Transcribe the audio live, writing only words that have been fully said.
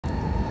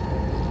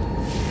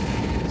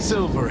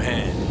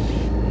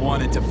Silverhand.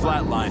 Wanted to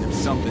flatline him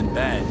something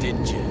bad,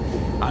 didn't you?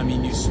 I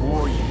mean, you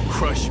swore you'd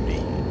crush me.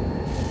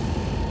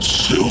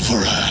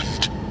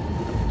 Silverhand?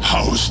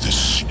 How is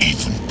this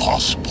even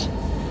possible?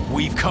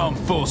 We've come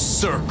full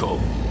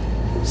circle.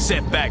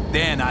 Said back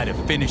then I'd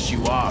have finished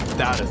you off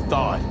without a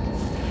thought.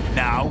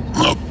 Now?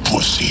 A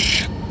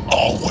pussy.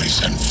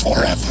 Always and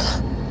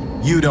forever.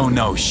 You don't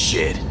know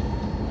shit.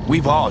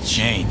 We've all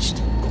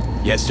changed.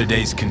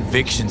 Yesterday's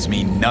convictions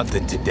mean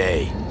nothing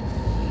today.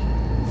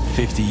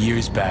 50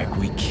 years back,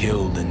 we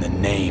killed in the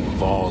name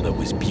of all that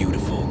was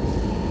beautiful.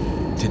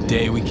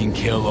 Today we can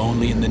kill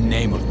only in the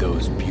name of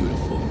those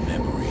beautiful.